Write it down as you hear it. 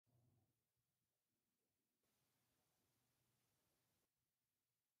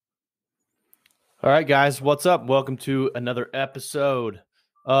All right, guys, what's up? Welcome to another episode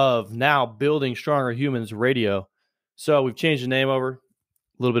of Now Building Stronger Humans Radio. So we've changed the name over,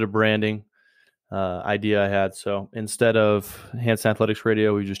 a little bit of branding idea I had. So instead of Hanson Athletics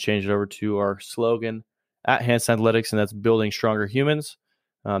Radio, we just changed it over to our slogan at Hanson Athletics, and that's Building Stronger Humans.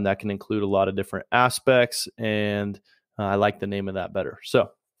 That can include a lot of different aspects, and I like the name of that better. So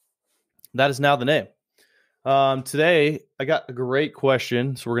that is now the name. Today, I got a great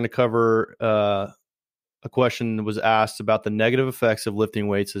question. So we're going to cover a question that was asked about the negative effects of lifting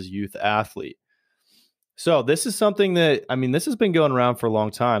weights as a youth athlete. So this is something that, this has been going around for a long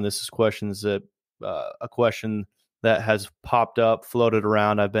time. This is a question that has popped up, floated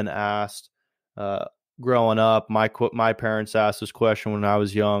around. I've been asked growing up. My parents asked this question when I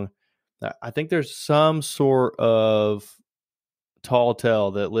was young. I think there's some sort of tall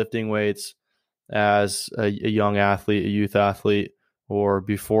tale that lifting weights as a young athlete, a youth athlete, or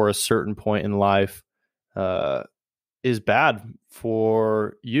before a certain point in life is bad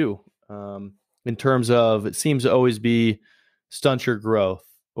for you in terms of it seems to always be stunt your growth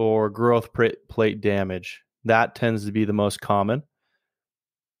or growth plate damage. That tends to be the most common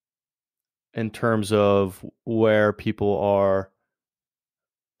in terms of where people are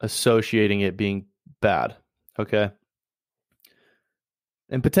associating it being bad. Okay.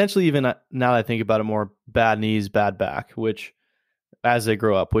 And potentially even now that I think about it more, bad knees, bad back, which as they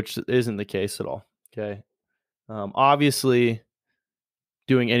grow up, which isn't the case at all. Okay. Obviously,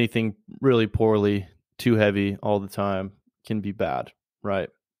 doing anything really poorly, too heavy all the time can be bad, right?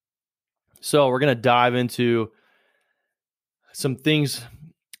 So we're going to dive into some things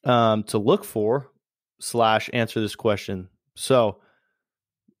to look for / answer this question. So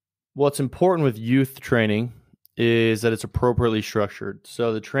what's important with youth training is that it's appropriately structured.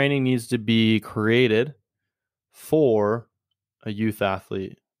 So the training needs to be created for a youth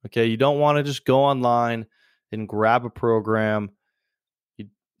athlete. Okay, you don't want to just go online and grab a program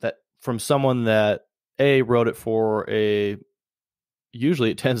that from someone that wrote it for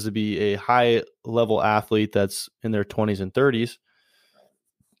usually it tends to be a high level athlete that's in their 20s and 30s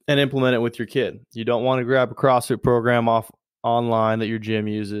and implement it with your kid. You don't want to grab a CrossFit program off online that your gym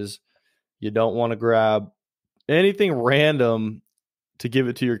uses. You don't want to grab anything random to give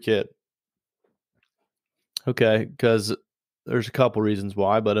it to your kid. Okay, because there's a couple reasons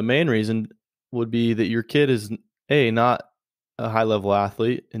why, but a main reason would be that your kid is not a high level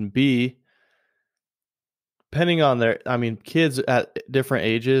athlete, and B, depending on kids at different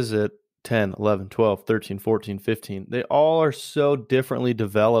ages at 10, 11, 12, 13, 14, 15, they all are so differently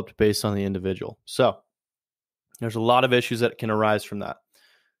developed based on the individual. So there's a lot of issues that can arise from that.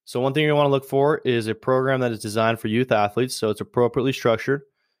 So one thing you want to look for is a program that is designed for youth athletes, so it's appropriately structured.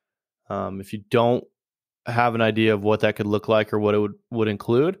 If you don't have an idea of what that could look like or what it would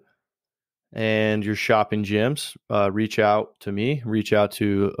include, and you're shopping gyms, reach out to me, reach out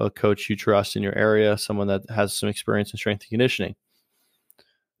to a coach you trust in your area, someone that has some experience in strength and conditioning.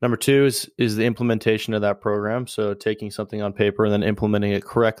 Number two is the implementation of that program. So taking something on paper and then implementing it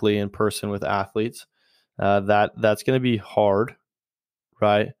correctly in person with athletes. That's going to be hard,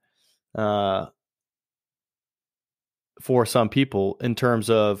 right? For some people in terms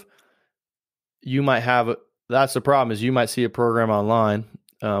of that's the problem is you might see a program online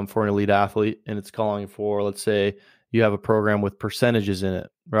for an elite athlete, and it's calling for, let's say you have a program with percentages in it,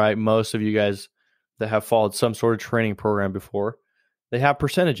 right? Most of you guys that have followed some sort of training program before, they have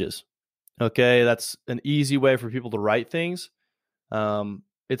percentages. Okay, that's an easy way for people to write things.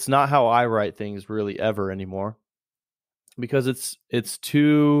 It's not how I write things really ever anymore because it's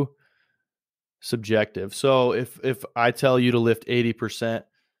too subjective. So if I tell you to lift 80%,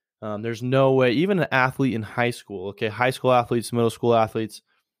 there's no way, even an athlete in high school, okay, high school athletes, middle school athletes,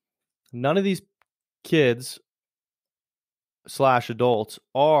 none of these kids / adults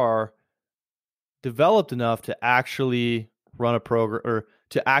are developed enough to actually run a program or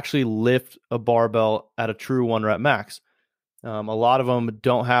to actually lift a barbell at a true 1 rep max. A lot of them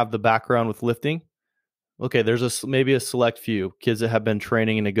don't have the background with lifting. Okay, there's maybe a select few kids that have been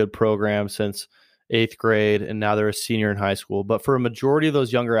training in a good program since 8th grade, and now they're a senior in high school. But for a majority of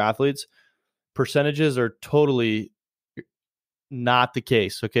those younger athletes, percentages are totally not the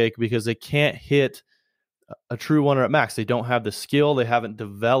case, okay? Because they can't hit a true 1 rep max. They don't have the skill. They haven't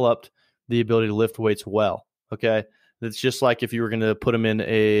developed the ability to lift weights well, okay? It's just like if you were going to put them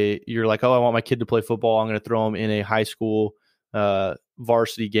you're like, oh, I want my kid to play football. I'm going to throw them in a high school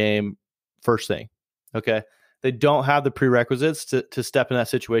varsity game first thing, okay? They don't have the prerequisites to step in that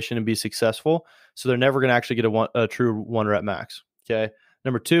situation and be successful. So they're never going to actually get a true 1 rep max. Okay.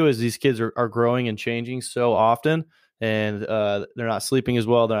 Number two is these kids are growing and changing so often, and they're not sleeping as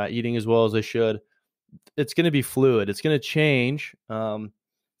well. They're not eating as well as they should. it's going to be fluid. It's going to change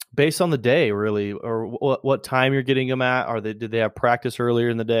based on the day, really, or what time you're getting them at. Did they have practice earlier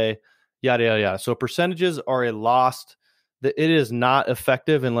in the day? Yada yada yada. So percentages are a lost. It is not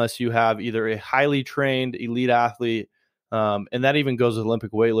effective unless you have either a highly trained elite athlete, and that even goes with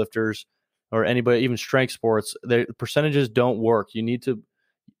Olympic weightlifters or anybody, even strength sports. The percentages don't work. You need to,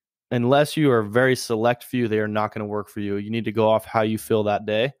 unless you are a very select few, they are not going to work for you. You need to go off how you feel that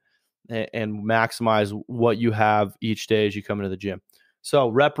day and maximize what you have each day as you come into the gym. So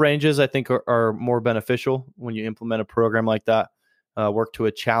rep ranges, I think, are more beneficial when you implement a program like that. Work to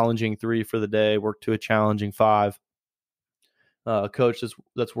a challenging 3 for the day, work to a challenging 5. A coach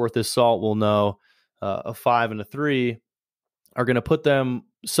that's worth his salt will know a 5 and a 3 are going to put them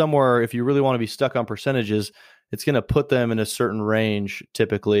somewhere. If you really want to be stuck on percentages, it's going to put them in a certain range,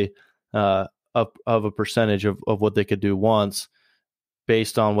 typically, of a percentage of what they could do once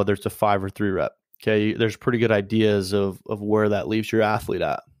based on whether it's a 5 or 3 rep. Okay. There's pretty good ideas of where that leaves your athlete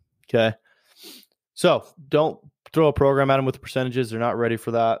at. Okay. So don't throw a program at them with percentages. They're not ready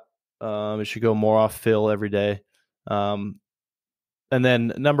for that. It should go more off fill every day. And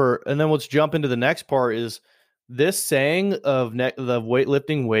then let's jump into the next part is this saying of the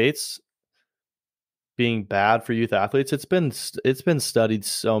weightlifting weights being bad for youth athletes. It's been studied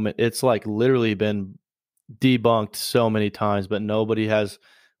it's like literally been debunked so many times, but nobody has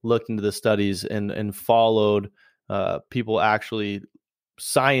looked into the studies and followed people actually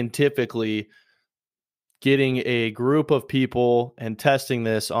scientifically getting a group of people and testing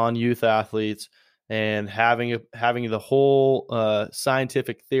this on youth athletes and having the whole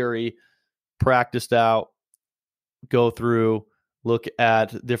scientific theory practiced out, go through, look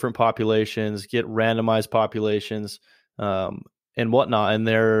at different populations, get randomized populations, and whatnot. And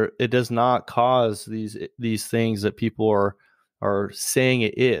it does not cause these things that people are saying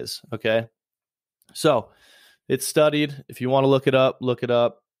it is. Okay. So it's studied. If you want to look it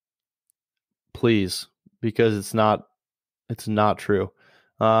up, please, because it's not true.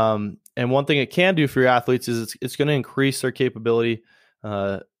 And one thing it can do for your athletes is it's going to increase their capability.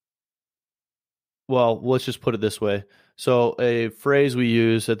 Well, let's just put it this way. So a phrase we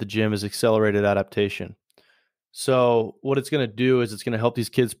use at the gym is accelerated adaptation. So what it's going to do is it's going to help these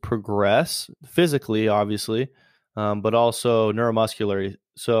kids progress physically, obviously, but also neuromuscularly.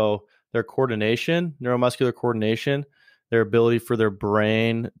 So their neuromuscular coordination, their ability for their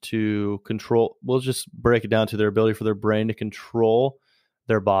brain to control, we'll just break it down to their ability for their brain to control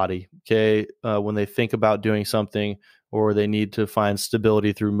their body. Okay. When they think about doing something or they need to find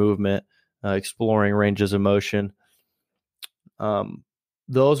stability through movement, exploring ranges of motion.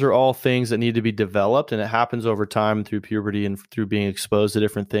 Those are all things that need to be developed, and it happens over time through puberty and through being exposed to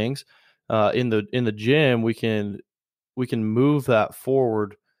different things. In the gym, we can move that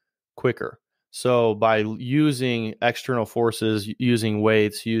forward quicker. So by using external forces, using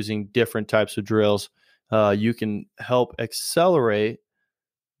weights, using different types of drills, you can help accelerate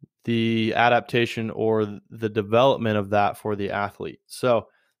the adaptation or the development of that for the athlete. So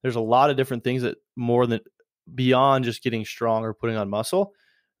there's a lot of different things that more than beyond just getting strong or putting on muscle,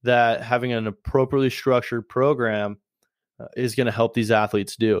 that having an appropriately structured program is going to help these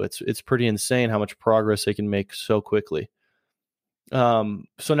athletes do. It's pretty insane how much progress they can make so quickly. So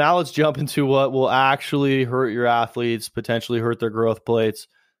now let's jump into what will actually hurt your athletes, potentially hurt their growth plates,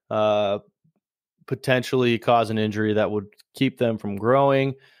 potentially cause an injury that would keep them from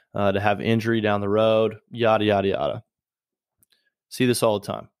growing, to have injury down the road, yada, yada, yada. See this all the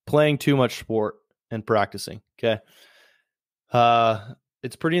time. Playing too much sport and practicing. Okay.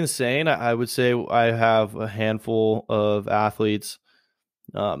 It's pretty insane. I would say I have a handful of athletes,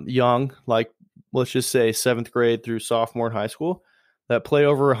 young, like let's just say 7th grade through sophomore in high school, that play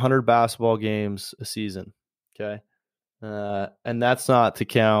over 100 basketball games a season. Okay. And that's not to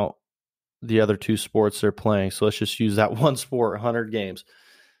count the other 2 sports they're playing. So let's just use that one sport, 100 games.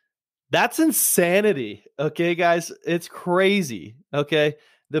 That's insanity. Okay, guys, it's crazy. Okay.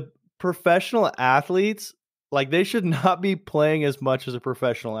 The professional athletes, like, they should not be playing as much as a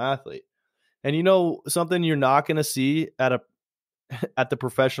professional athlete. And you know something you're not going to see at the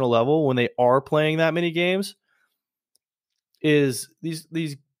professional level when they are playing that many games is these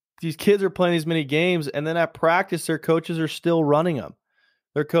kids are playing these many games, and then at practice their coaches are still running them.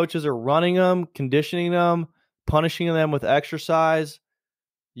 Their coaches are running them, conditioning them, punishing them with exercise,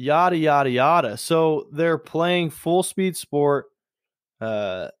 yada, yada, yada. So they're playing full speed sport,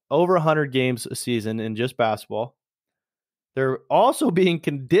 over 100 games a season in just basketball. They're also being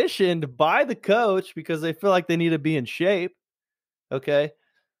conditioned by the coach because they feel like they need to be in shape. Okay.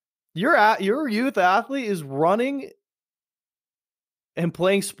 Your youth athlete is running and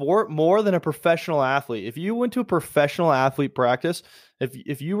playing sport more than a professional athlete. If you went to a professional athlete practice,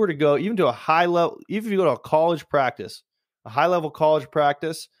 if you were to go even to a high level, even if you go to a college practice, a high level college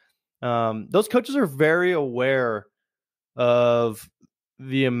practice, those coaches are very aware of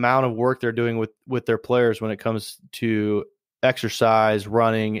the amount of work they're doing with their players when it comes to exercise,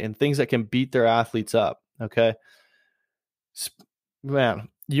 running, and things that can beat their athletes up. Okay. Man,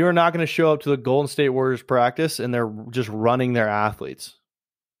 you're not going to show up to the Golden State Warriors practice and they're just running their athletes.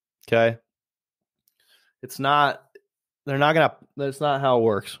 Okay. That's not how it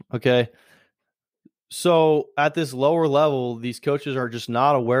works. Okay. So at this lower level, these coaches are just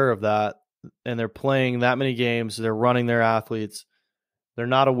not aware of that. And they're playing that many games. They're running their athletes. They're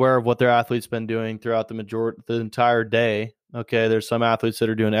not aware of what their athletes been doing throughout the entire day. Okay. There's some athletes that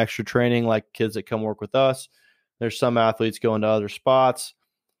are doing extra training, like kids that come work with us. There's some athletes going to other spots.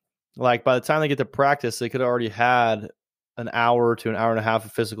 Like by the time they get to practice, they could have already had an hour to an hour and a half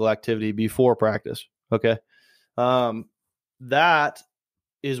of physical activity before practice. Okay. That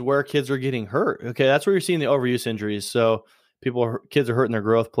is where kids are getting hurt. Okay. That's where you're seeing the overuse injuries. So kids are hurting their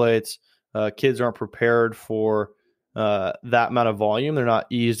growth plates. Kids aren't prepared for that amount of volume. They're not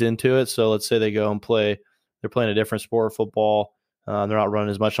eased into it. So let's say they go and they're playing a different sport, football. They're not running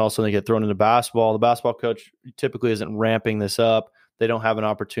as much. Also, they get thrown into basketball. The basketball coach typically isn't ramping this up. They don't have an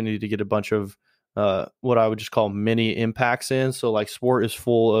opportunity to get a bunch of what I would just call mini impacts in. So like sport is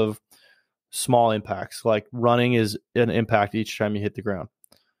full of small impacts. Like running is an impact each time you hit the ground.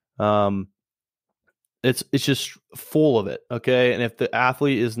 It's just full of it. Okay. And if the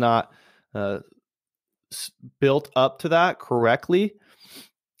athlete is not built up to that correctly,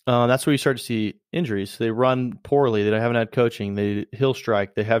 that's where you start to see injuries. They run poorly. They haven't had coaching. They heel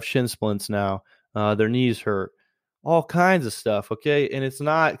strike. They have shin splints now. Their knees hurt. All kinds of stuff. Okay. And it's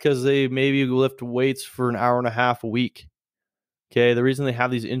not because they maybe lift weights for an hour and a half a week. Okay. The reason they have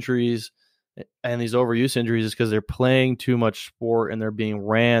these injuries and these overuse injuries is because they're playing too much sport and they're being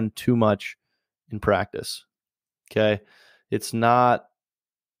ran too much in practice. Okay. It's not,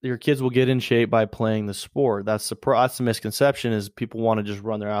 your kids will get in shape by playing the sport. That's the misconception is people want to just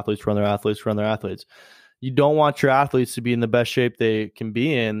run their athletes. You don't want your athletes to be in the best shape they can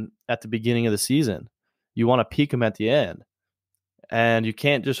be in at the beginning of the season. You want to peak them at the end. And you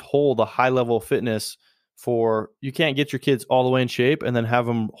can't just hold a high level of fitness you can't get your kids all the way in shape and then have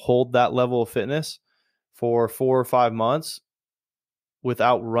them hold that level of fitness for 4 or 5 months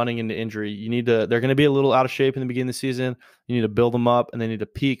without running into injury. They're going to be a little out of shape in the beginning of the season. You need to build them up and they need to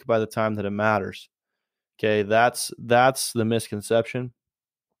peak by the time that it matters. Okay. That's the misconception.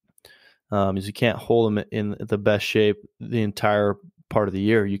 Is you can't hold them in the best shape the entire part of the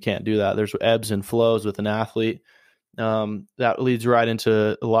year. You can't do that. There's ebbs and flows with an athlete. That leads right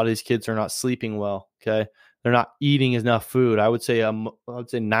into a lot of these kids are not sleeping well. Okay. They're not eating enough food. I would say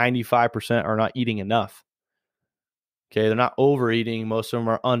 95% are not eating enough. Okay. They're not overeating. Most of them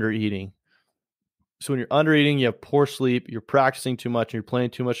are under eating. So when you're under eating, you have poor sleep, you're practicing too much, and you're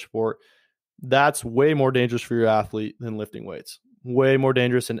playing too much sport. That's way more dangerous for your athlete than lifting weights. Way more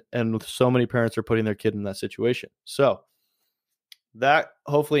dangerous. And so many parents are putting their kid in that situation. So that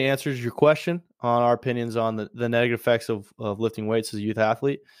hopefully answers your question on our opinions on the negative effects of lifting weights as a youth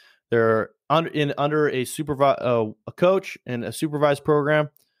athlete. They're under a coach and a supervised program,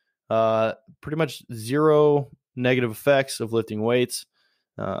 pretty much zero negative effects of lifting weights.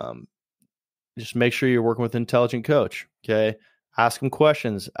 Just make sure you're working with an intelligent coach. Okay. Ask them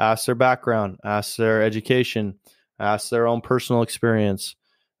questions, ask their background, ask their education, ask their own personal experience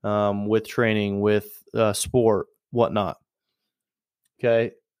with training, with sport, whatnot.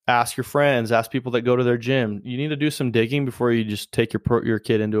 Okay. Ask your friends, ask people that go to their gym. You need to do some digging before you just take your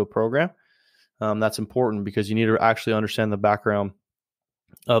kid into a program. That's important because you need to actually understand the background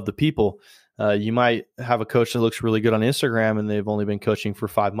of the people. You might have a coach that looks really good on Instagram and they've only been coaching for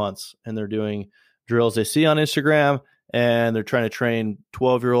 5 months and they're doing drills they see on Instagram and they're trying to train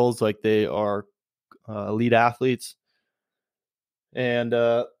 12-year-olds like they are elite athletes. And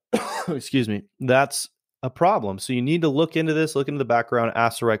excuse me, that's a problem. So you need to look into this, look into the background,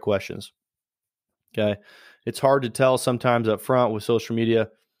 ask the right questions. Okay. It's hard to tell sometimes up front with social media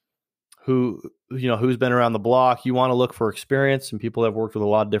who's been around the block. You want to look for experience and people that have worked with a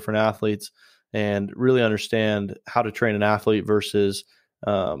lot of different athletes and really understand how to train an athlete versus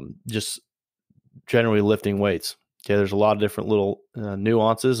just generally lifting weights. Okay. There's a lot of different little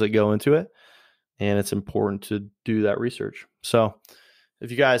nuances that go into it, and it's important to do that research. So if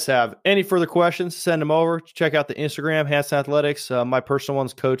you guys have any further questions, send them over. Check out the Instagram, Hanson Athletics. My personal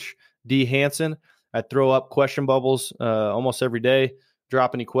one's Coach D. Hanson. I throw up question bubbles almost every day.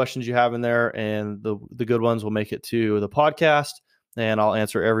 Drop any questions you have in there, and the good ones will make it to the podcast. and I'll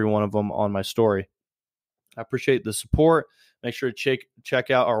answer every one of them on my story. I appreciate the support. Make sure to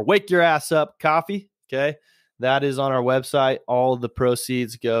check out our Wake Your Ass Up coffee. Okay. That is on our website. All of the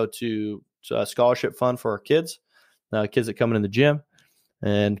proceeds go to a scholarship fund for our kids that come in the gym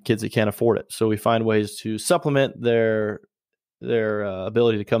and kids that can't afford it. So we find ways to supplement their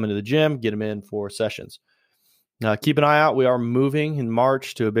ability to come into the gym, get them in for sessions. Keep an eye out. We are moving in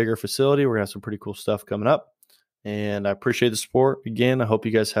March to a bigger facility. We're going to have some pretty cool stuff coming up. And I appreciate the support. Again, I hope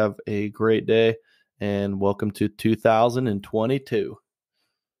you guys have a great day. And welcome to 2022.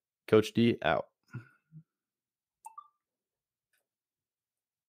 Coach D out.